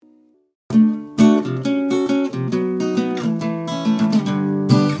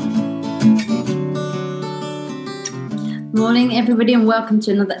morning, everybody, and welcome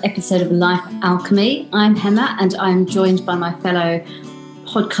to another episode of Life Alchemy. I'm Hema, and I'm joined by my fellow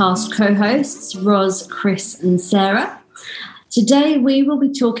podcast co-hosts, Roz, Chris, and Sarah. Today, we will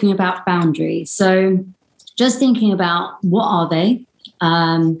be talking about boundaries. So just thinking about what are they,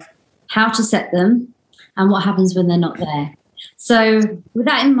 how to set them, and what happens when they're not there. So with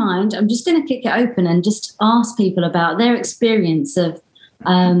that in mind, I'm just going to kick it open and just ask people about their experience of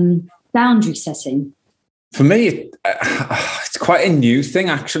boundary setting. For me, it's quite a new thing,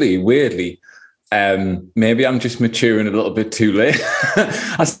 actually, weirdly. Maybe I'm just maturing a little bit too late.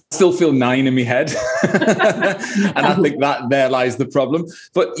 I still feel 9 in my head. And I think that there lies the problem.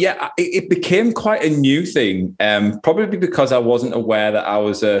 But yeah, it became quite a new thing, probably because I wasn't aware that I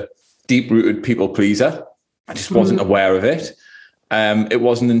was a deep-rooted people pleaser. I just wasn't aware of it. It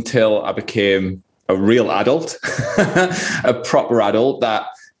wasn't until I became a real adult, a proper adult, that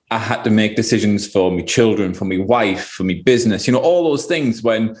I had to make decisions for my children, for my wife, for my business, all those things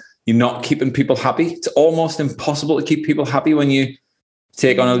when you're not keeping people happy. It's almost impossible to keep people happy when you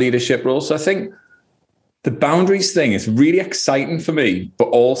take on a leadership role. So I think the boundaries thing is really exciting for me, but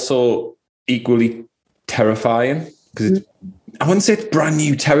also equally terrifying because I wouldn't say it's brand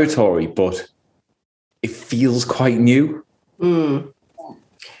new territory, but it feels quite new. I don't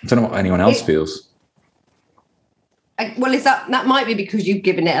know what anyone else feels. Well, that might be because you've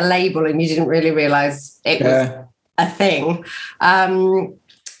given it a label and you didn't really realise it was a thing.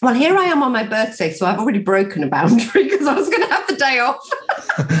 Well, here I am on my birthday, so I've already broken a boundary because I was going to have the day off.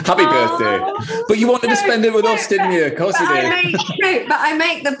 Happy birthday. But you wanted to spend it with us, didn't you? Of course you did. But I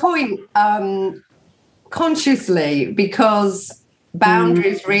make the point consciously because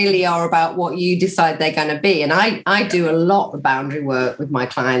boundaries really are about what you decide they're going to be. And I do a lot of boundary work with my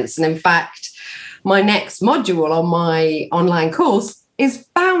clients. And in fact, my next module on my online course is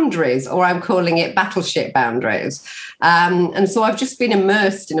boundaries, or I'm calling it battleship boundaries. And so I've just been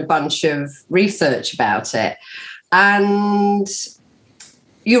immersed in a bunch of research about it. And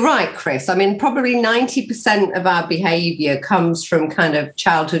you're right, Chris. I mean, probably 90% of our behavior comes from kind of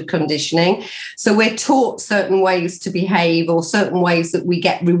childhood conditioning. So we're taught certain ways to behave or certain ways that we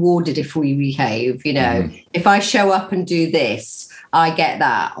get rewarded if we behave. If I show up and do this, I get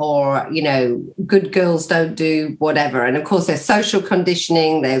that, or, good girls don't do whatever. And of course, there's social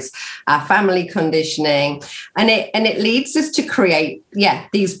conditioning, there's our family conditioning, and it leads us to create,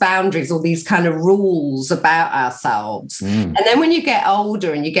 these boundaries or these kind of rules about ourselves. And then when you get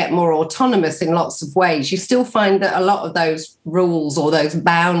older and you get more autonomous in lots of ways, you still find that a lot of those rules or those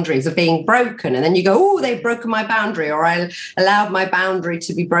boundaries are being broken. And then you go, oh, they've broken my boundary, or I allowed my boundary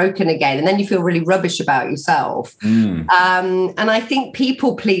to be broken again. And then you feel really rubbish about yourself. And I think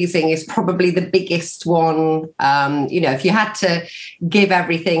people pleasing is probably the biggest one. If you had to give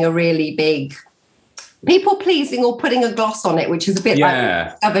everything a really big people pleasing or putting a gloss on it, which is a bit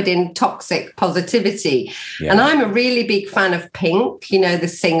like covered in toxic positivity. And I'm a really big fan of Pink, the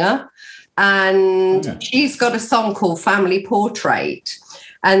singer. And she's got a song called Family Portrait.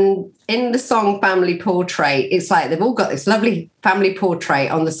 And in the song Family Portrait, it's like they've all got this lovely family portrait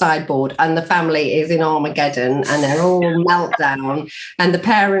on the sideboard, and the family is in Armageddon and they're all meltdown, and the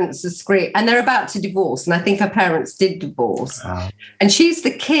parents are screaming, and they're about to divorce. And I think her parents did divorce. And she's the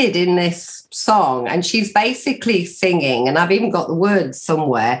kid in this song, and she's basically singing, and I've even got the words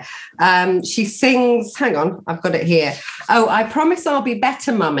somewhere. She sings, hang on, I've got it here. Oh, I promise I'll be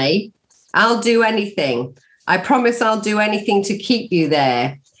better, Mummy. I'll do anything. I promise I'll do anything to keep you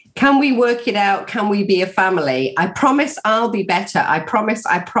there. Can we work it out? Can we be a family? I promise I'll be better. I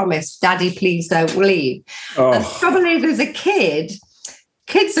promise. Daddy, please don't leave. And the trouble is, as a kid,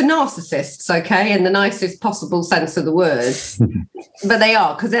 kids are narcissists, okay, in the nicest possible sense of the word. But they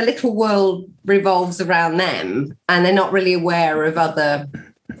are, because their little world revolves around them and they're not really aware of other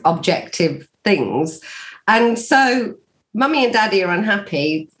objective things. And so Mummy and Daddy are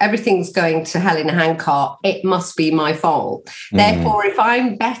unhappy. Everything's going to hell in a handcart. It must be my fault. Therefore, if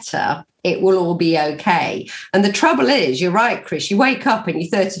I'm better, it will all be okay. And the trouble is, you're right, Chris, you wake up and you're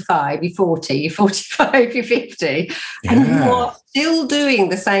 35, you're 40, you're 45, you're 50, and you're still doing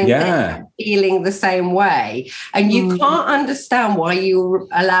the same thing, feeling the same way. And you can't understand why you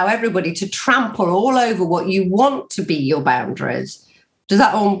allow everybody to trample all over what you want to be your boundaries. Does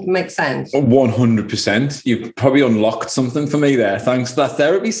that all make sense? 100%. You've probably unlocked something for me there. Thanks for that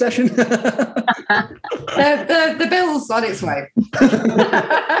therapy session. The bill's on its way.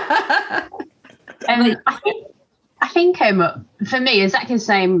 I think for me, exactly the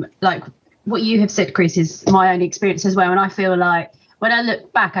same, like what you have said, Chris, is my own experience as well. And I feel like when I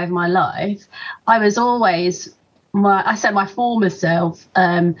look back over my life, I was always my former self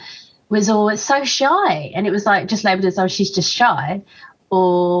was always so shy, and it was like just labelled as, oh, she's just shy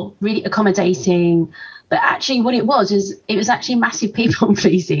or really accommodating. But actually what it was actually massive people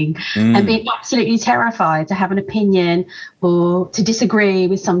pleasing and being absolutely terrified to have an opinion or to disagree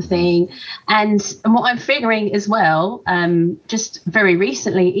with something. And what I'm figuring as well, just very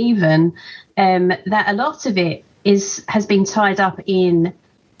recently even, that a lot of it has been tied up in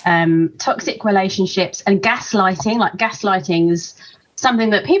toxic relationships and gaslighting. Like gaslighting is something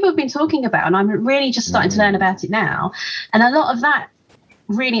that people have been talking about, and I'm really just starting to learn about it now. And a lot of that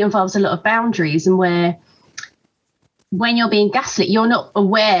really involves a lot of boundaries, and when you're being gaslit, you're not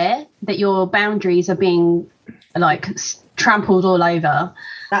aware that your boundaries are being like trampled all over.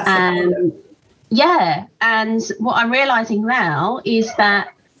 And what I'm realizing now is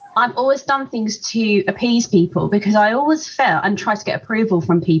that I've always done things to appease people, because I always felt and tried to get approval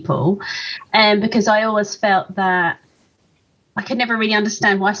from people, and because I always felt that I could never really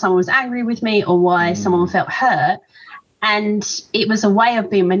understand why someone was angry with me or why someone felt hurt. And it was a way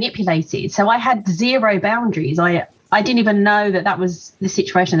of being manipulated. So I had zero boundaries. I didn't even know that was the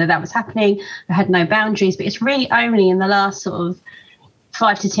situation, that was happening. I had no boundaries. But it's really only in the last sort of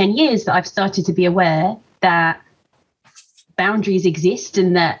 5 to 10 years that I've started to be aware that boundaries exist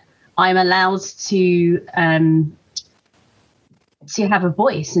and that I'm allowed to have a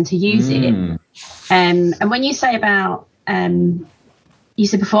voice and to use it. And when you say about, you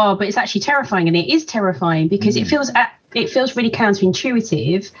said before, but it's actually terrifying, and it is terrifying because it feels really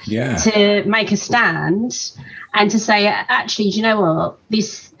counterintuitive to make a stand and to say, actually, do you know what,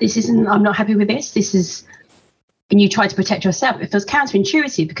 this isn't, I'm not happy with this, and you try to protect yourself. It feels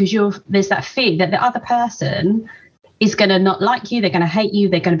counterintuitive because there's that fear that the other person is going to not like you, they're going to hate you,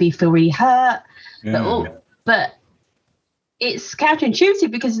 they're going to feel really hurt. But it's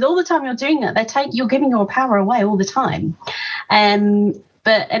counterintuitive because all the time you're doing that, you're giving your power away all the time.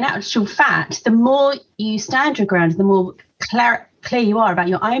 But in actual fact, the more you stand your ground, the more clear you are about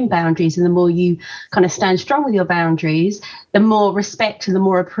your own boundaries, and the more you kind of stand strong with your boundaries, the more respect and the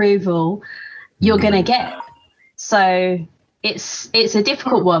more approval you're going to get. So it's a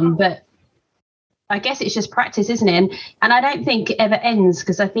difficult one, but I guess it's just practice, isn't it? And I don't think it ever ends,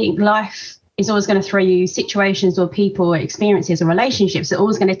 because I think life is always going to throw you situations or people or experiences or relationships that are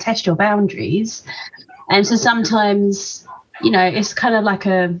always going to test your boundaries. And so sometimes, it's kind of like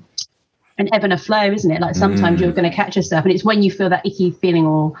an ebb and a flow, isn't it? Like sometimes you're going to catch yourself, and it's when you feel that icky feeling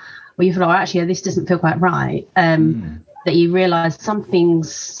or you feel, actually, this doesn't feel quite right, that you realise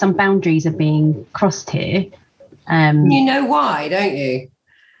some boundaries are being crossed here. You know why, don't you?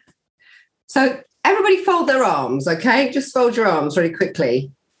 So everybody fold their arms, okay? Just fold your arms really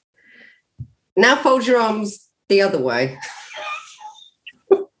quickly. Now fold your arms the other way.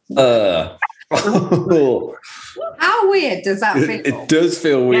 How weird does that feel? It does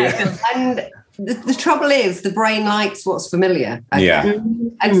feel weird. Yeah. And the trouble is, the brain likes what's familiar. Okay? Yeah.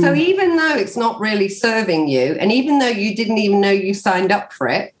 And so even though it's not really serving you, and even though you didn't even know you signed up for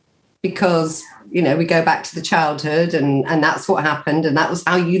it, because, we go back to the childhood and that's what happened, and that was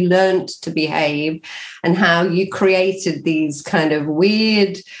how you learned to behave and how you created these kind of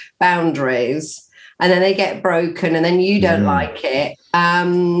weird boundaries, and then they get broken and then you don't like it.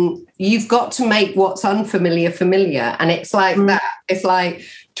 You've got to make what's unfamiliar familiar. And it's like that. It's like,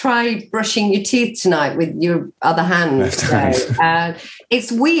 try brushing your teeth tonight with your other hand.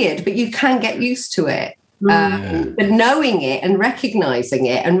 It's weird, but you can get used to it. But knowing it and recognizing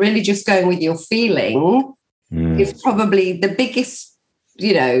it and really just going with your feeling is probably the biggest,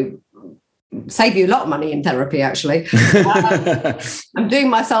 save you a lot of money in therapy, actually. I'm doing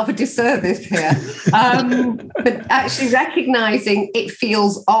myself a disservice here. But actually recognizing it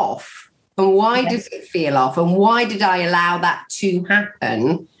feels off. And why does it feel off? And why did I allow that to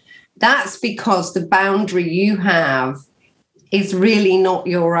happen? That's because the boundary you have is really not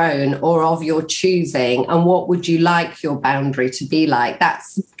your own or of your choosing. And what would you like your boundary to be like?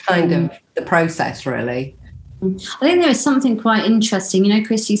 That's kind of the process, really. I think there is something quite interesting.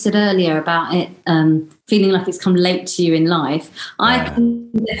 Chris, you said earlier about it feeling like it's come late to you in life. I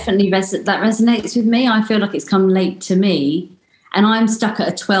can definitely that resonates with me. I feel like it's come late to me. And I'm stuck at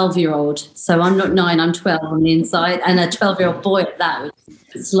a 12-year-old. So I'm not 9, I'm 12 on the inside. And a 12-year-old boy at that,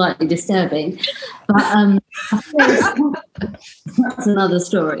 which is slightly disturbing. But that's another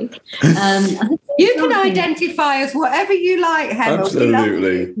story. You can identify as whatever you like, Hemma.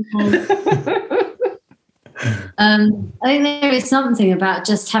 Absolutely. I think there is something about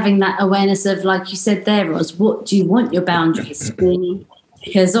just having that awareness of, like you said there, Roz, what do you want your boundaries to be?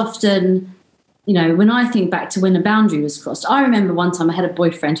 Because often, when I think back to when a boundary was crossed, I remember one time I had a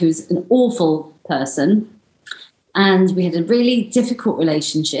boyfriend who was an awful person, and we had a really difficult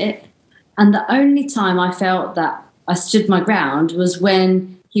relationship. And the only time I felt that I stood my ground was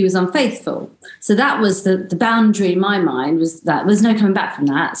when he was unfaithful. So that was the boundary in my mind, was that there's no coming back from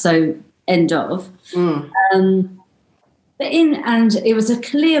that. So end of. And it was a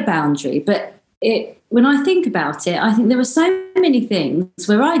clear boundary, but when I think about it, I think there were so many things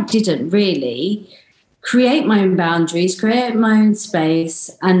where I didn't really create my own boundaries, create my own space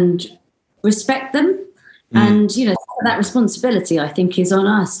and respect them. And, you know, that responsibility, I think, is on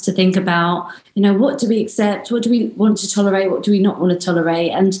us to think about, you know, what do we accept? What do we want to tolerate? What do we not want to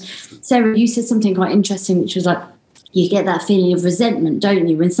tolerate? And Sarah, you said something quite interesting, which was like, you get that feeling of resentment, don't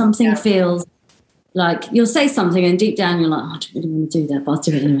you? When something feels like you'll say something and deep down you're like, I don't really want to do that, but I'll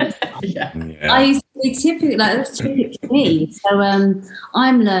do it anyway. I used to be typically like, that's typically me. So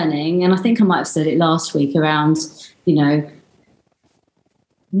I'm learning, and I think I might have said it last week around, you know,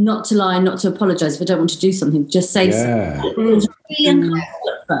 not to lie, not to apologise if I don't want to do something, just say something. It was really uncomfortable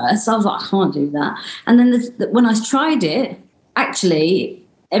at first. I was like, I can't do that. And then when I tried it, actually,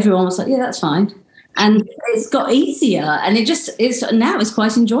 everyone was like, yeah, that's fine. And it's got easier, and now it's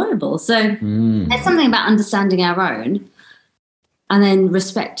quite enjoyable. So there's something about understanding our own and then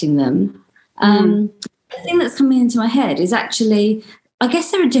respecting them. The thing that's coming into my head is actually, I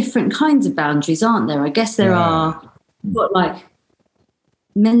guess there are different kinds of boundaries, aren't there? I guess there are, what, like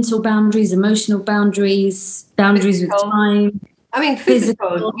mental boundaries, emotional boundaries with time. I mean,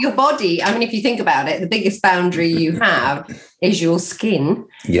 physical, your body. I mean, if you think about it, the biggest boundary you have is your skin.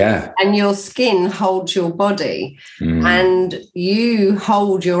 Yeah. And your skin holds your body. And you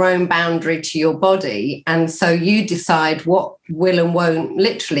hold your own boundary to your body. And so you decide what will and won't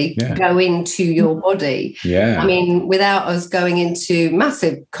literally go into your body. Yeah. I mean, without us going into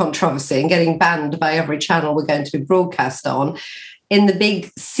massive controversy and getting banned by every channel we're going to be broadcast on, in the big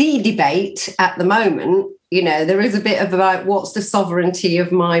C debate at the moment, you know, there is a bit of about what's the sovereignty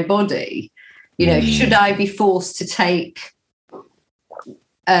of my body? You know, should I be forced to take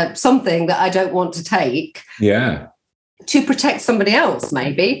something that I don't want to take? Yeah. To protect somebody else,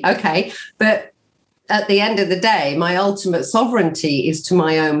 maybe. Okay. But at the end of the day, my ultimate sovereignty is to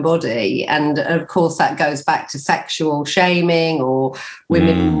my own body. And of course, that goes back to sexual shaming or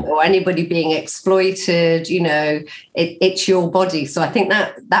women or anybody being exploited. You know, it's your body. So I think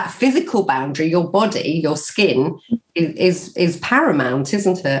that physical boundary, your body, your skin is paramount,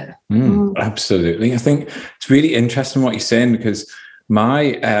 isn't it? Absolutely. I think it's really interesting what you're saying, because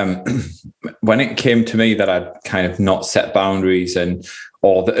my when it came to me that I'd kind of not set boundaries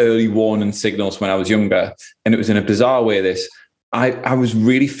or the early warning signals when I was younger, and it was in a bizarre way, I was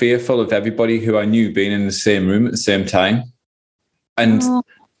really fearful of everybody who I knew being in the same room at the same time. And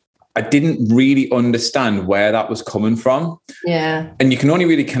I didn't really understand where that was coming from. Yeah. And you can only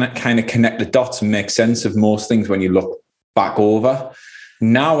really kind of connect the dots and make sense of most things when you look back over.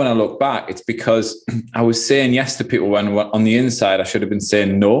 Now, when I look back, it's because I was saying yes to people when on the inside I should have been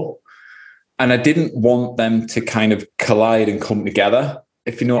saying no. And I didn't want them to kind of collide and come together,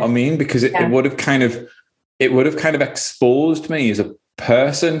 if you know what I mean, because it would have kind of exposed me as a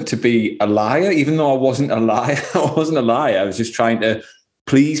person to be a liar, even though I wasn't a liar. I wasn't a liar. I was just trying to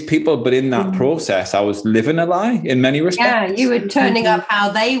please people. But in that process, I was living a lie in many respects. Yeah, you were turning up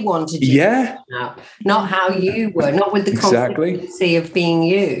how they wanted you to turn up, not how you were, not with the competency of being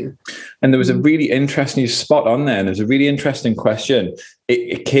you. And there was a really interesting, spot on there, and there's a really interesting question.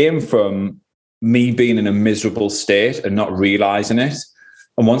 It came from me being in a miserable state and not realizing it.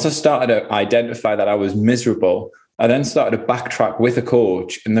 And once I started to identify that I was miserable, I then started to backtrack with a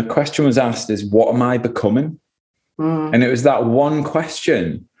coach. And the question was asked is, what am I becoming? And it was that one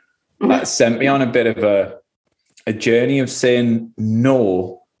question that sent me on a bit of a journey of saying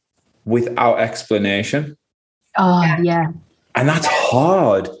no without explanation. Oh, yeah. And that's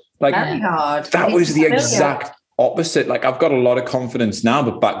hard. Like, very hard. That was the exact opposite. Like, I've got a lot of confidence now,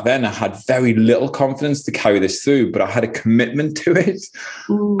 but back then I had very little confidence to carry this through, but I had a commitment to it.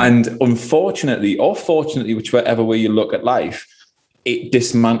 And unfortunately, or fortunately, whichever way you look at life, it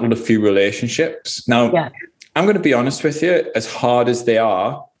dismantled a few relationships. Now, I'm going to be honest with you, as hard as they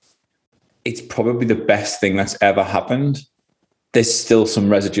are, it's probably the best thing that's ever happened. There's still some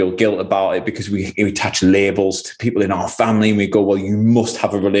residual guilt about it because we attach labels to people in our family and we go, well, you must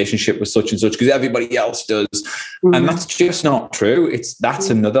have a relationship with such and such because everybody else does. And that's just not true. That's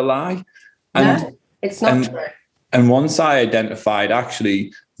another lie. And, no, it's not true. And once I identified,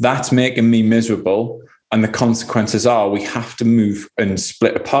 actually, that's making me miserable and the consequences are we have to move and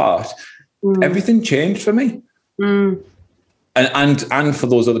split apart, everything changed for me. And for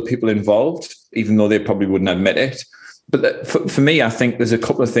those other people involved, even though they probably wouldn't admit it. But for me, I think there's a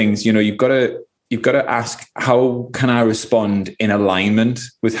couple of things, you know, you've got to you've got to ask, how can I respond in alignment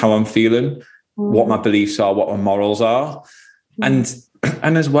with how I'm feeling, what my beliefs are, what my morals are, and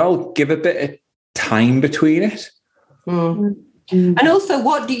as well, give a bit of time between it. And also,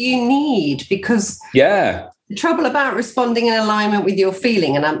 what do you need? Because the trouble about responding in alignment with your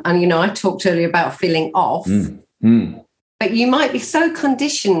feeling, and you know, I talked earlier about feeling off, but you might be so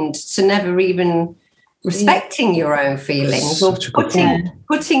conditioned to never even respecting your own feelings or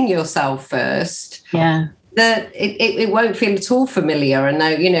putting yourself first. Yeah. That it won't feel at all familiar.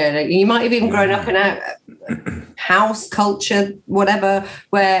 And you know, you might have even grown up in a house culture, whatever,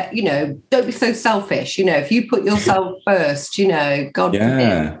 where, you know, don't be so selfish. You know, if you put yourself first, you know, God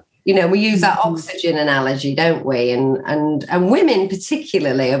forbid. You know, we use that oxygen analogy, don't we? And women,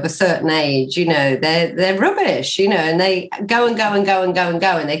 particularly of a certain age, you know, they're rubbish, you know, and they go and go and go and go and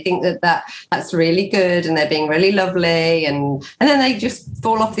go, and they think that's really good, and they're being really lovely, and then they just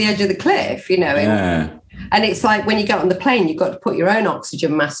fall off the edge of the cliff, you know. And it's like when you get on the plane, you've got to put your own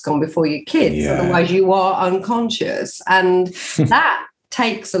oxygen mask on before your kids, otherwise you are unconscious, and that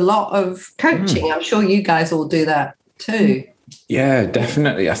takes a lot of coaching. I'm sure you guys all do that too. Yeah,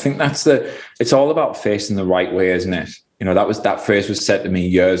 definitely. I think it's all about facing the right way, isn't it? You know, that phrase was said to me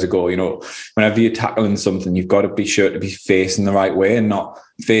years ago, you know, whenever you're tackling something, you've got to be sure to be facing the right way and not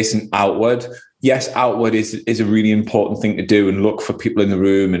facing outward. Yes, outward is a really important thing to do, and look for people in the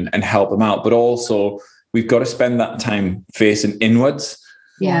room and help them out. But also we've got to spend that time facing inwards.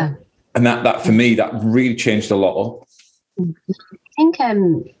 Yeah. And that for me, that really changed a lot. I think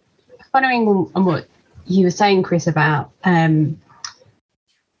following on what you were saying, Chris, about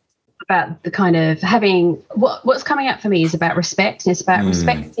the kind of having what's coming up for me is about respect, and it's about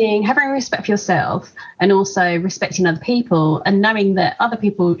having respect for yourself, and also respecting other people, and knowing that other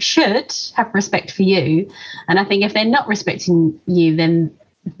people should have respect for you. And I think if they're not respecting you, then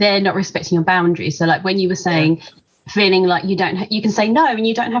they're not respecting your boundaries. So like when you were saying feeling like you can say no and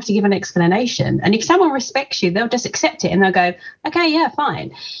you don't have to give an explanation, and if someone respects you, they'll just accept it and they'll go, okay, yeah,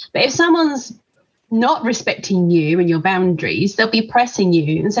 fine. But if someone's not respecting you and your boundaries, they'll be pressing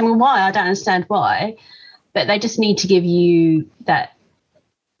you and saying, well, why? I don't understand why. But they just need to give you that,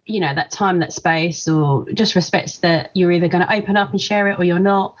 you know, that time, that space, or just respect that you're either going to open up and share it or you're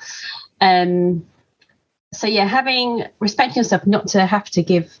not. So yeah, respecting yourself, not to have to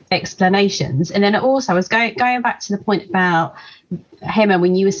give explanations. And then also I was going back to the point about Hema,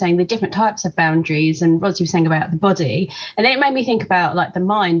 when you were saying the different types of boundaries, and Ros, you were saying about the body, and then it made me think about like the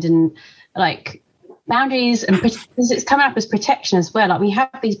mind and like boundaries, and because it's coming up as protection as well. Like we have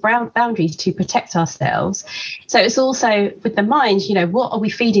these boundaries to protect ourselves. So it's also with the mind, you know, what are we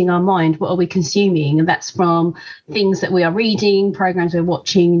feeding our mind? What are we consuming? And that's from things that we are reading, programs we're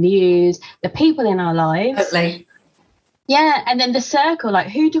watching, news, the people in our lives. Totally. Yeah. And then the circle, like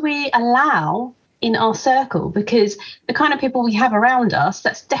who do we allow in our circle? Because the kind of people we have around us,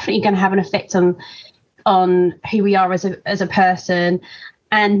 that's definitely going to have an effect on who we are as a person.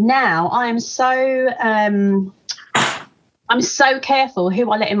 And now I'm so careful who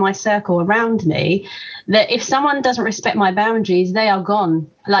I let in my circle around me, that if someone doesn't respect my boundaries, they are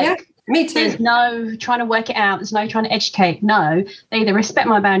gone. Like, me too. There's no trying to work it out. There's no trying to educate. No, they either respect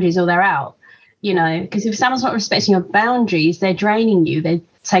my boundaries or they're out, you know, because if someone's not respecting your boundaries, they're draining you. They're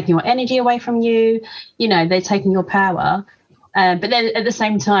taking your energy away from you. You know, they're taking your power. But then at the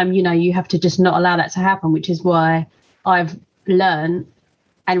same time, you know, you have to just not allow that to happen, which is why I've learned.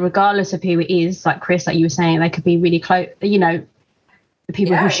 And regardless of who it is, like Chris, like you were saying, they could be really close, you know, the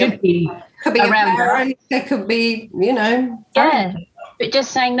people who should be around them. They could be, you know. Yeah, but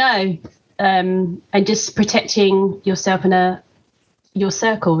just saying no, and just protecting yourself in your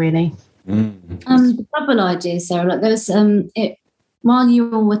circle, really. The bubble idea, Sarah, like there's while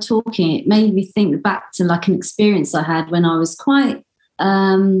you all were talking, it made me think back to like an experience I had when I was quite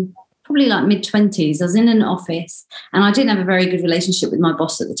probably like mid-20s. I was in an office and I didn't have a very good relationship with my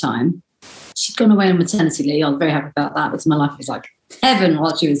boss at the time. She'd gone away on maternity leave. I was very happy about that because my life was like heaven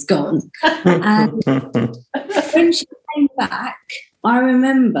while she was gone. And when she came back, I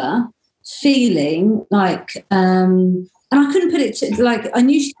remember feeling like, and I couldn't put it to, like, I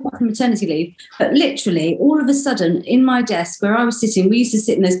knew she'd come back on maternity leave, but literally all of a sudden in my desk where I was sitting, we used to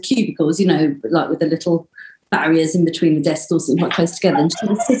sit in those cubicles, you know, like with the little barriers in between the desks, all sitting quite close together. And she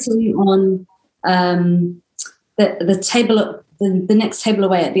was sitting on the table, the next table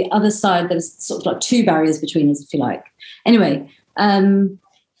away at the other side. There was sort of like two barriers between us, if you like. Anyway,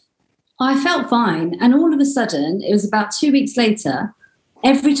 I felt fine. And all of a sudden, it was about 2 weeks later,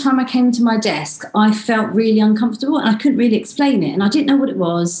 every time I came to my desk, I felt really uncomfortable and I couldn't really explain it. And I didn't know what it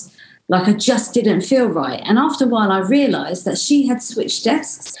was. Like I just didn't feel right. And after a while, I realised that she had switched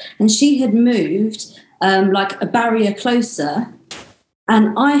desks and she had moved like a barrier closer.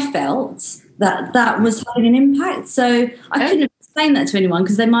 And I felt that was having an impact. So I couldn't explain that to anyone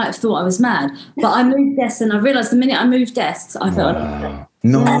because they might have thought I was mad. But I moved desks and I realised the minute I moved desks, I felt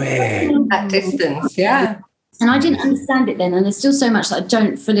no way. That distance, yeah. And I didn't understand it then. And there's still so much that I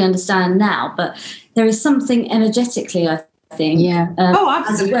don't fully understand now. But there is something energetically, I think. Yeah.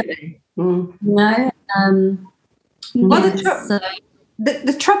 Absolutely. You know? Well,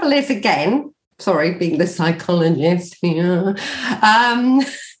 the trouble is, again, sorry, being the psychologist here,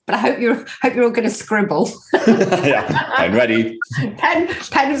 but I hope you're all going to scribble. Yeah, pen ready.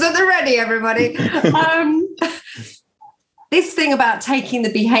 Pens at the ready, everybody. This thing about taking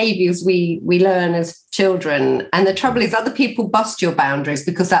the behaviours we learn as children, and the trouble is other people bust your boundaries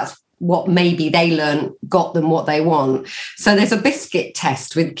because that's what maybe they learn got them what they want. So there's a biscuit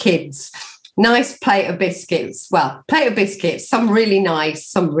test with kids. Nice plate of biscuits. Well, plate of biscuits, some really nice,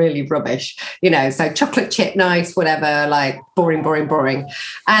 some really rubbish, so chocolate chip, nice, whatever, like boring.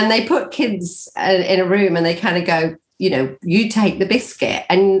 And they put kids in a room and they kind of go, you take the biscuit,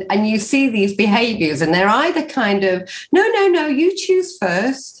 and you see these behaviors, and they're either kind of, no, you choose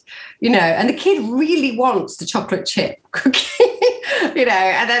first, and the kid really wants the chocolate chip cookie,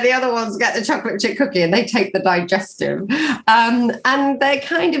 and then the other ones get the chocolate chip cookie and they take the digestive. And they're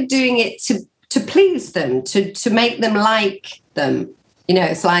kind of doing it to please them, to make them like them.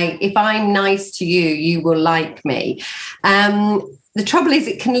 It's like, if I'm nice to you, you will like me. The trouble is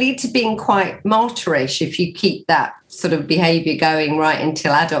it can lead to being quite martyrish if you keep that sort of behavior going right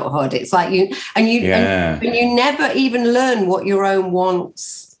until adulthood. It's like you never even learn what your own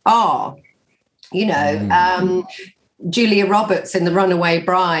wants are. Julia Roberts in The Runaway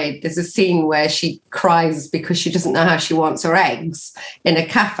Bride, there's a scene where she cries because she doesn't know how she wants her eggs in a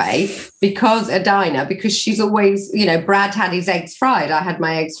cafe, because she's always, Brad had his eggs fried, I had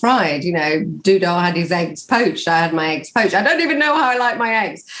my eggs fried, Doodle had his eggs poached, I had my eggs poached. I don't even know how I like my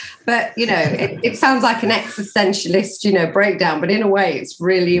eggs. But, it sounds like an existentialist, breakdown, but in a way it's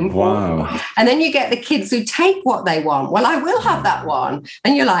really important. Wow. And then you get the kids who take what they want. Well, I will have that one.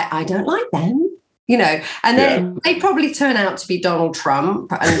 And you're like, I don't like them. And then they probably turn out to be Donald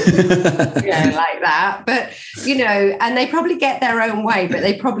Trump and, like that. But, and they probably get their own way, but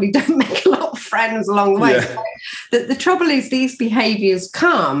they probably don't make a lot of friends along the way. Yeah. So the trouble is these behaviours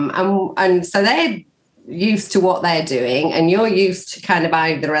come and so they're used to what they're doing, and you're used to kind of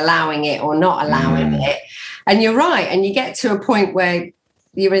either allowing it or not allowing it. And you're right. And you get to a point where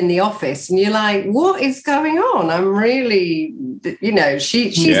you're in the office and you're like, what is going on? I'm really,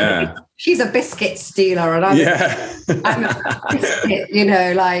 she's a biscuit stealer and I'm a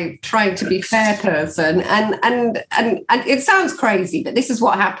biscuit, like trying to be fair person. And it sounds crazy, but this is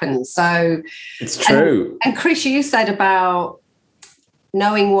what happens. So it's true. And Chris, you said about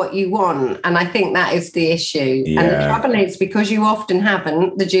knowing what you want. And I think that is the issue. Yeah. And the trouble is, because you often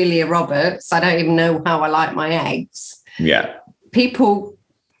haven't, the Julia Roberts, I don't even know how I like my eggs. Yeah. People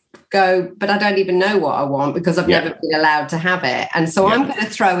go, but I don't even know what I want because I've never been allowed to have it. And so I'm going to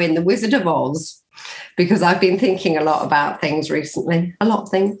throw in The Wizard of Oz, because I've been thinking a lot about things recently, a lot of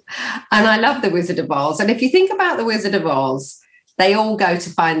things. And I love The Wizard of Oz. And if you think about The Wizard of Oz, they all go to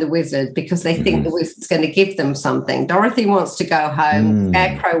find the wizard because they think the wizard's going to give them something. Dorothy wants to go home.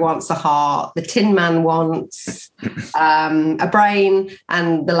 Scarecrow wants a heart. The Tin Man wants a brain.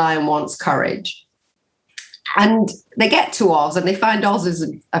 And the lion wants courage. And they get to Oz and they find Oz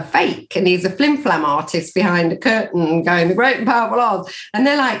is a fake, and he's a flim-flam artist behind a curtain going, the great and powerful Oz. And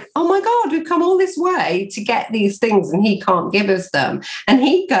they're like, oh my God, we've come all this way to get these things and he can't give us them. And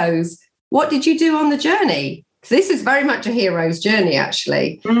he goes, what did you do on the journey? So this is very much a hero's journey,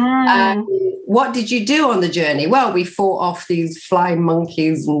 actually. What did you do on the journey? Well, we fought off these flying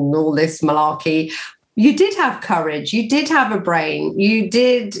monkeys and all this malarkey. You did have courage. You did have a brain. You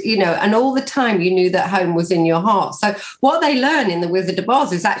did, and all the time you knew that home was in your heart. So what they learn in The Wizard of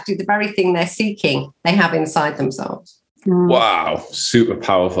Oz is actually the very thing they're seeking, they have inside themselves. Wow. Super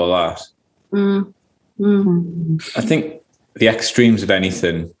powerful, that. I think the extremes of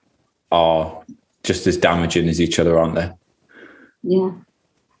anything are just as damaging as each other, aren't they? Yeah.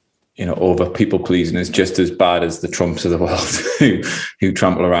 Over people pleasing is just as bad as the Trumps of the world who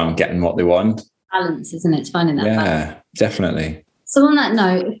trample around getting what they want. Balance, isn't it? Finding that balance. Yeah, definitely. So on that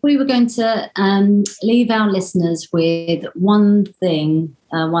note, if we were going to leave our listeners with one thing,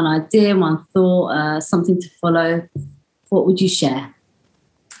 one idea, one thought, something to follow, what would you share?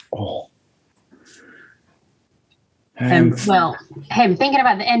 Thinking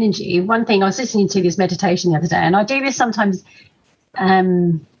about the energy, one thing, I was listening to this meditation the other day, and I do this sometimes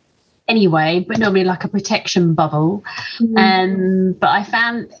anyway, but normally like a protection bubble. But I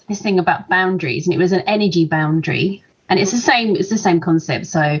found this thing about boundaries, and it was an energy boundary. And it's the same concept.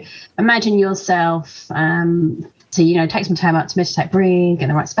 So imagine yourself, take some time out to meditate, breathe, get in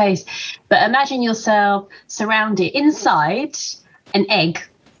the right space. But imagine yourself surrounded inside an egg.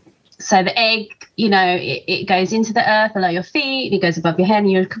 So the egg, it goes into the earth below your feet, it goes above your head,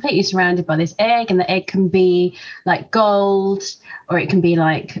 and you're completely surrounded by this egg. And the egg can be like gold, or it can be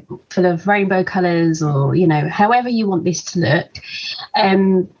like full of rainbow colours, or, however you want this to look.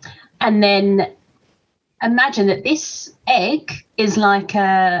 And then imagine that this egg is like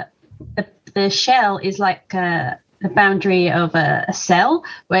the shell is like the boundary of a cell,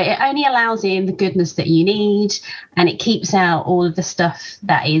 where it only allows in the goodness that you need, and it keeps out all of the stuff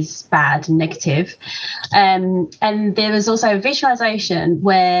that is bad and negative. And there was also a visualization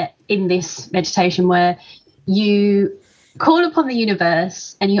where in this meditation where you call upon the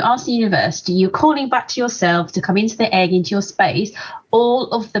universe and you ask the universe, you're calling back to yourself to come into the egg, into your space,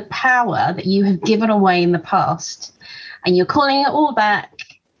 all of the power that you have given away in the past. And you're calling it all back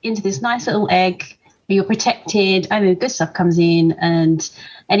into this nice little egg. You're protected, only the good stuff comes in, and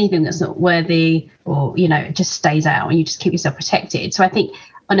anything that's not worthy or, it just stays out, and you just keep yourself protected. So I think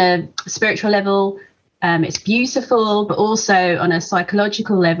on a spiritual level, it's beautiful, but also on a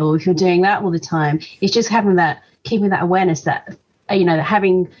psychological level, if you're doing that all the time, it's just keeping that awareness that,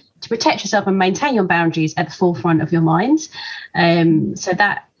 having to protect yourself and maintain your boundaries at the forefront of your mind. So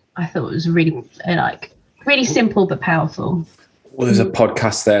that I thought was really really simple but powerful. Well, there's a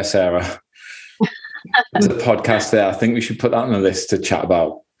podcast there, Sarah. There's a podcast there. I think we should put that on the list to chat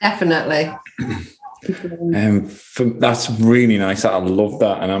about. Definitely. That's really nice. I love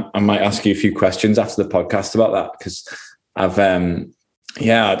that. And I might ask you a few questions after the podcast about that, because I'm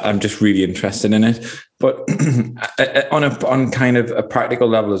just really interested in it. But on kind of a practical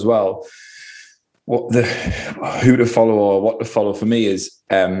level as well, who to follow or what to follow for me is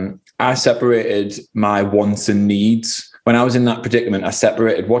I separated my wants and needs. When I was in that predicament, I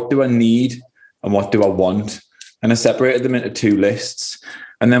separated what do I need and what do I want? And I separated them into two lists.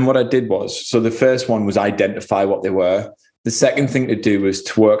 And then what I did was, so the first one was identify what they were. The second thing to do was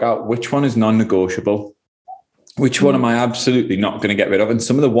to work out which one is non-negotiable. Which one am I absolutely not going to get rid of? And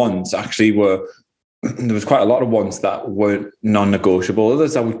some of the ones actually there was quite a lot of ones that were non-negotiable.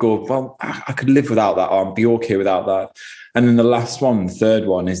 Others I would go, well, I could live without that, or I'd be okay without that. And then the last one, the third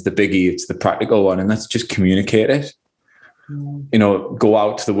one, is the biggie. It's the practical one. And that's just communicate it. Go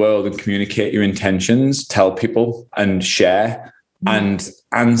out to the world and communicate your intentions, tell people and share, and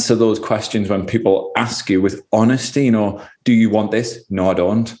answer those questions when people ask you with honesty. Do you want this? No, I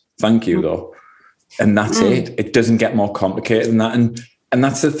don't. Thank you, though. And that's it. It doesn't get more complicated than that. And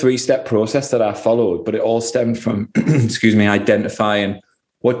that's the 3-step process that I followed. But it all stemmed from, identifying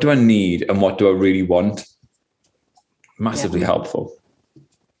what do I need and what do I really want. Massively helpful.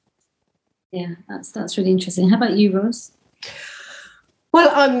 Yeah, that's really interesting. How about you, Rose?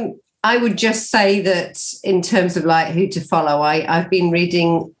 Well, I would just say that in terms of like who to follow, I've been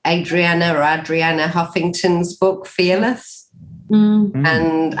reading Adriana Huffington's book, Fearless.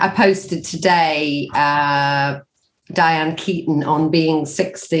 And I posted today Diane Keaton on being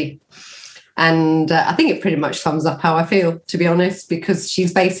 60. And I think it pretty much sums up how I feel, to be honest, because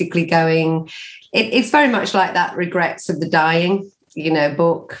she's basically going, it's very much like that Regrets of the Dying,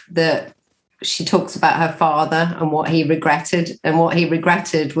 book that she talks about her father and what he regretted. And what he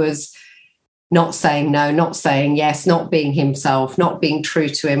regretted was not saying no, not saying yes, not being himself, not being true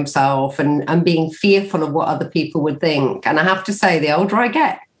to himself, and being fearful of what other people would think. And I have to say, the older I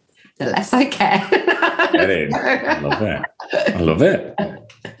get, the less I care. I love it.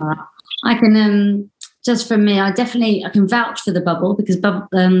 I can, just from me, I can vouch for the bubble, because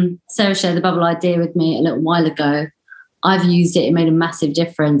Sarah shared the bubble idea with me a little while ago. I've used it. It made a massive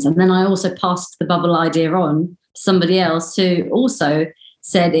difference. And then I also passed the bubble idea on to somebody else who also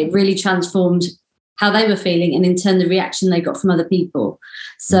said it really transformed how they were feeling, and in turn the reaction they got from other people.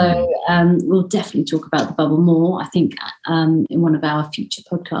 So we'll definitely talk about the bubble more, I think, in one of our future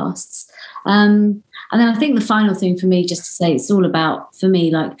podcasts. And then I think the final thing for me, just to say, it's all about, for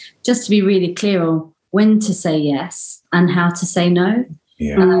me, like, just to be really clear on when to say yes and how to say no.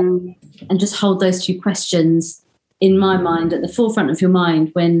 And just hold those two questions in my mind at the forefront of your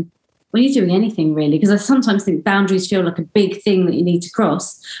mind when you're doing anything, really. Because I sometimes think boundaries feel like a big thing that you need to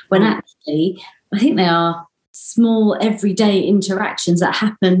cross, when actually I think they are small everyday interactions that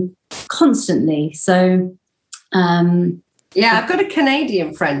happen constantly. So I've got a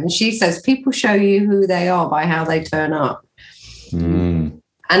Canadian friend, and she says people show you who they are by how they turn up.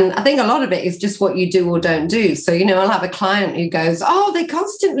 And I think a lot of it is just what you do or don't do. So, you know, I'll have a client who goes, oh, they're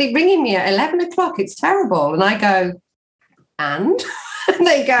constantly ringing me at 11 o'clock. It's terrible. And I go, and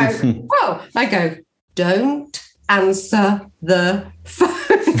they go, well, I go, don't answer the phone.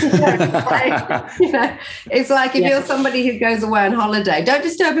 You know, it's like if you're somebody who goes away on holiday, don't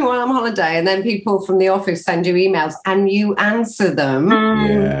disturb me while I'm on holiday. And then people from the office send you emails and you answer them,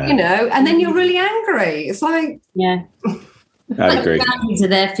 you know, and then you're really angry. It's like, I agree. Boundaries are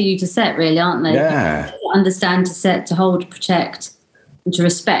there for you to set, really, aren't they? Yeah. To understand, to set, to hold, to protect, and to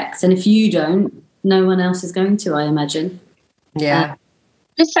respect. And if you don't, no one else is going to, I imagine. Yeah.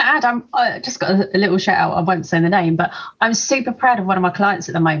 Just to add, I just got a little shout out. I won't say the name, but I'm super proud of one of my clients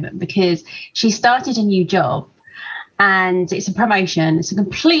at the moment because she started a new job and it's a promotion. It's a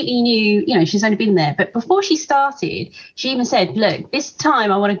completely new, you know, she's only been there. But before she started, she even said, look, this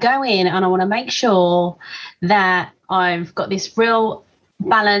time I want to go in and I want to make sure that I've got this real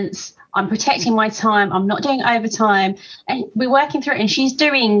balance. I'm protecting my time. I'm not doing overtime. And we're working through it. And she's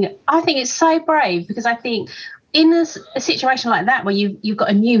doing, I think it's so brave because I think in a situation like that where you've got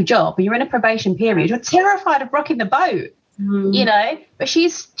a new job and you're in a probation period, you're terrified of rocking the boat, you know, but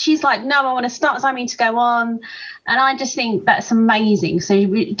she's like, no, I want to start something to go on. And I just think that's amazing. So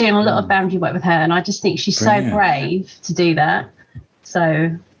we're doing a lot of boundary work with her. And I just think she's so brave to do that.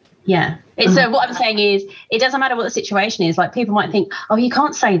 So, yeah. So what I'm saying is it doesn't matter what the situation is. Like people might think, oh, you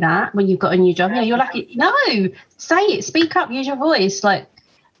can't say that when you've got a new job. Yeah, you're like, no, say it, speak up, use your voice, like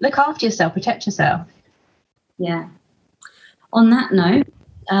look after yourself, protect yourself. Yeah. On that note,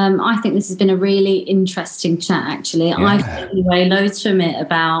 I think this has been a really interesting chat, actually. Yeah. I've taken away loads from it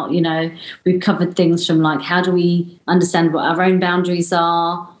about, you know, we've covered things from like how do we understand what our own boundaries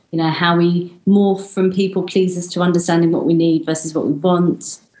are, you know, how we morph from people pleasers to understanding what we need versus what we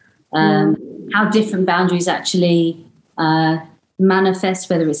want, how different boundaries actually manifest,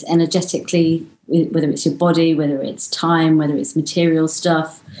 whether it's energetically, whether it's your body, whether it's time, whether it's material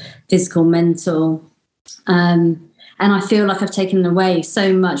stuff, physical, mental. And I feel like I've taken away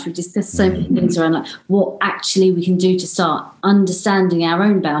so much. We've discussed so many things around like what actually we can do to start understanding our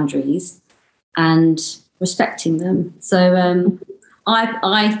own boundaries and respecting them. So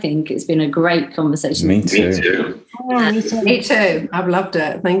I think it's been a great conversation. Me too. Me too. I've loved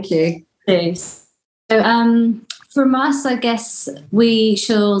it. Thank you. So from us, I guess we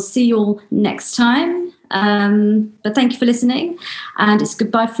shall see you all next time. But thank you for listening. And it's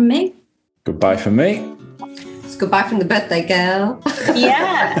goodbye from me. Goodbye from me. It's goodbye from the birthday girl.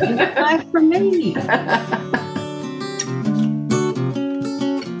 Yeah, goodbye from me.